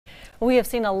We have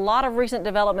seen a lot of recent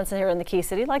developments here in the Key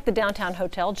City, like the Downtown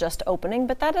Hotel just opening,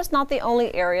 but that is not the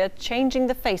only area changing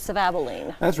the face of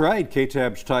Abilene. That's right.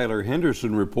 KTAB's Tyler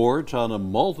Henderson reports on a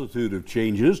multitude of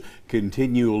changes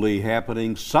continually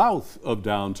happening south of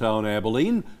downtown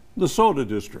Abilene, the SoDA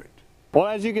district. Well,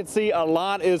 as you can see, a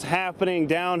lot is happening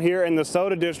down here in the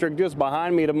SoDA district just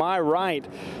behind me to my right.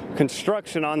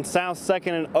 Construction on South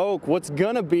 2nd and Oak. What's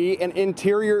going to be an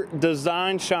interior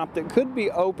design shop that could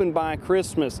be open by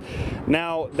Christmas.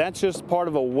 Now, that's just part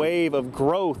of a wave of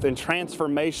growth and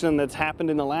transformation that's happened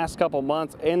in the last couple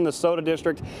months in the SoDA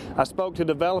district. I spoke to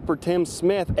developer Tim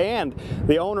Smith and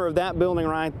the owner of that building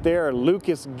right there,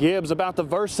 Lucas Gibbs, about the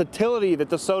versatility that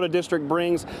the SoDA district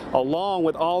brings along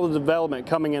with all the development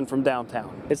coming in from downtown.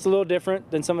 It's a little different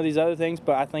than some of these other things,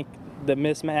 but I think the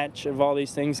mismatch of all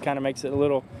these things kind of makes it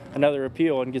another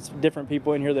appeal and gets different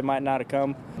people in here that might not have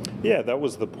come. Yeah, that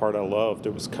was the part I loved.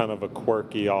 It was kind of a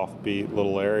quirky, offbeat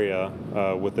little area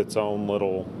with its own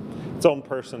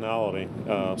personality.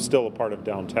 Still a part of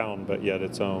downtown, but yet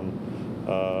its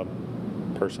own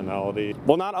personality.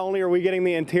 Well, not only are we getting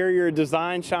the interior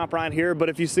design shop right here, but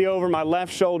if you see over my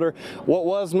left shoulder, what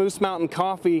was Moose Mountain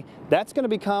Coffee, that's going to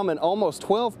become an almost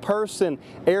 12-person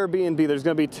Airbnb. There's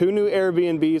going to be 2 new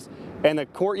Airbnbs, and the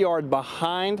courtyard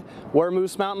behind where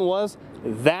Moose Mountain was,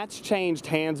 that's changed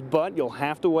hands, but you'll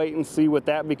have to wait and see what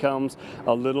that becomes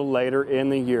a little later in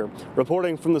the year.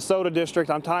 Reporting from the SoDA district,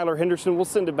 I'm Tyler Henderson. We'll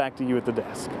send it back to you at the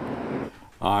desk.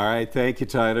 All right, thank you,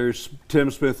 Tyler.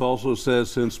 Tim Smith also says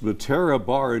since Matera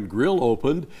Bar and Grill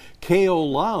opened, KO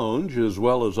Lounge, as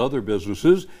well as other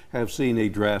businesses, have seen a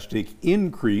drastic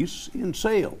increase in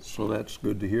sales. So that's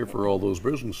good to hear for all those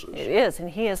businesses. It is,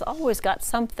 and he has always got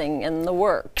something in the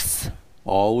works.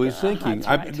 Always thinking.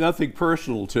 Right. Nothing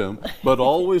personal, Tim, but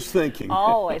always thinking.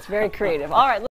 Always very creative. All right.